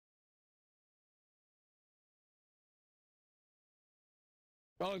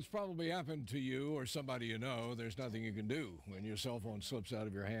Well, it's probably happened to you or somebody you know. There's nothing you can do. When your cell phone slips out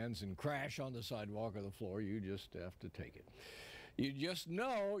of your hands and crash on the sidewalk or the floor, you just have to take it. You just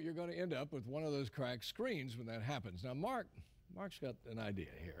know you're going to end up with one of those cracked screens when that happens. Now, Mark's got an idea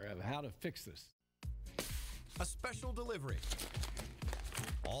here of how to fix this. A special delivery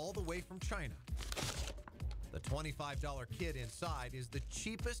all the way from China. The $25 kit inside is the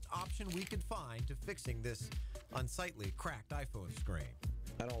cheapest option we could find to fixing this unsightly cracked iPhone screen.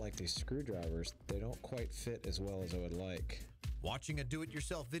 I don't like these screwdrivers. They don't quite fit as well as I would like. Watching a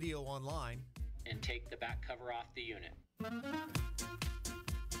do-it-yourself video online. And take the back cover off the unit.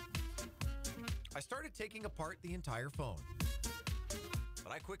 I started taking apart the entire phone.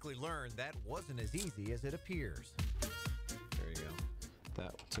 But I quickly learned that wasn't as easy as it appears. There you go.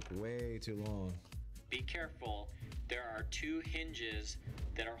 That took way too long. Be careful. There are two hinges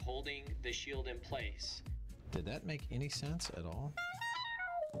that are holding the shield in place. Did that make any sense at all?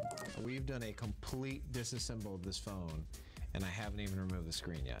 We've done a complete disassemble of this phone, and I haven't even removed the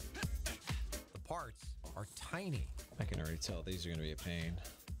screen yet. The parts are tiny. I can already tell these are going to be a pain.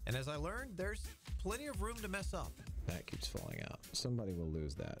 And as I learned, there's plenty of room to mess up. That keeps falling out. Somebody will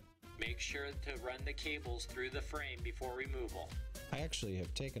lose that. Make sure to run the cables through the frame before removal. I actually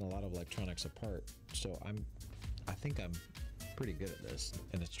have taken a lot of electronics apart, so I think I'm pretty good at this,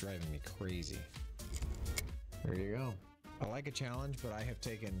 and it's driving me crazy. There you go. I like a challenge, but I have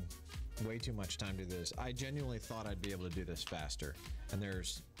taken way too much time to do this. I genuinely thought I'd be able to do this faster, and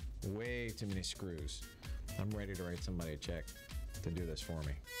there's way too many screws. I'm ready to write somebody a check to do this for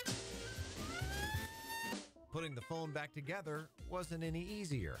me. Putting the phone back together wasn't any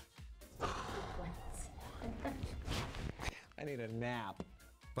easier. I need a nap.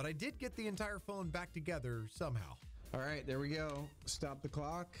 But I did get the entire phone back together somehow. All right, there we go. Stop the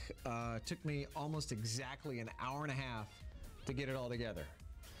clock. Took me almost exactly an hour and a half to get it all together.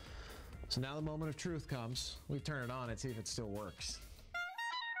 So now the moment of truth comes. We turn it on and see if it still works.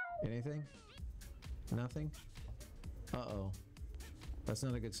 Anything? Nothing? Uh-oh. That's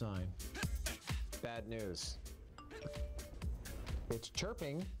not a good sign. Bad news. It's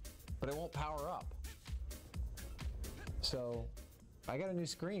chirping, but it won't power up. So I got a new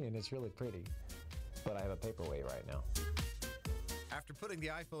screen and it's really pretty, but I have a paperweight right now. After putting the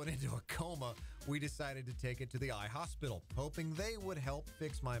iPhone into a coma, we decided to take it to the eye hospital, hoping they would help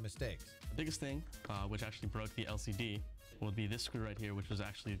fix my mistakes. The biggest thing, which actually broke the LCD, would be this screw right here, which was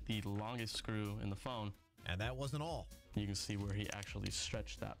actually the longest screw in the phone. And that wasn't all. You can see where he actually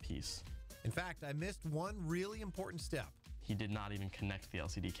stretched that piece. In fact, I missed one really important step. He did not even connect the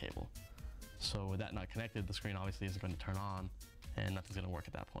LCD cable. So with that not connected, the screen obviously isn't going to turn on, and nothing's going to work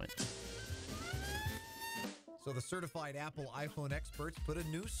at that point. So the certified Apple iPhone experts put a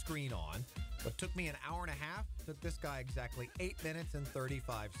new screen on. What took me an hour and a half took this guy exactly 8 minutes and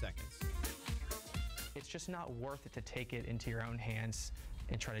 35 seconds. It's just not worth it to take it into your own hands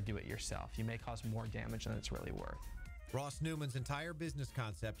and try to do it yourself. You may cause more damage than it's really worth. Ross Newman's entire business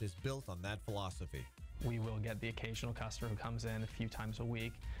concept is built on that philosophy. We will get the occasional customer who comes in a few times a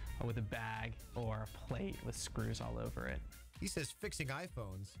week with a bag or a plate with screws all over it. He says fixing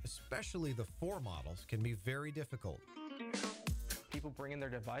iPhones, especially the 4 models, can be very difficult. People bring in their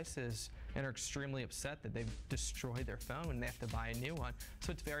devices and are extremely upset that they've destroyed their phone and they have to buy a new one.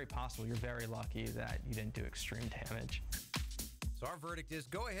 So it's very possible. You're very lucky that you didn't do extreme damage. So our verdict is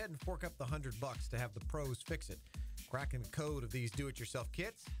go ahead and fork up the $100 to have the pros fix it. Cracking the code of these do-it-yourself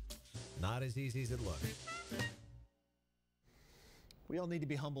kits, not as easy as it looks. We all need to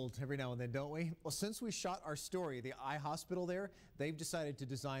be humbled every now and then, don't we? Well, since we shot our story, the eye hospital there, they've decided to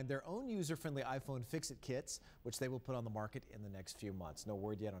design their own user-friendly iPhone fix-it kits, which they will put on the market in the next few months. No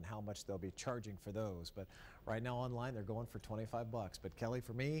word yet on how much they'll be charging for those, but right now online they're going for $25. But Kelly,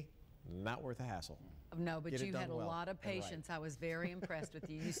 for me, not worth the hassle. No, but you had a well lot of patience. right. I was very impressed with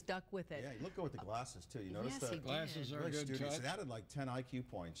you. You stuck with it. Yeah, you look good with the glasses too. You notice Yes, the he did. Glasses are a really good studious. touch. It added like 10 IQ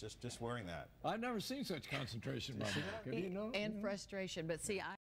points just wearing that. I've never seen such concentration, Mark. Have you know? And frustration. But see,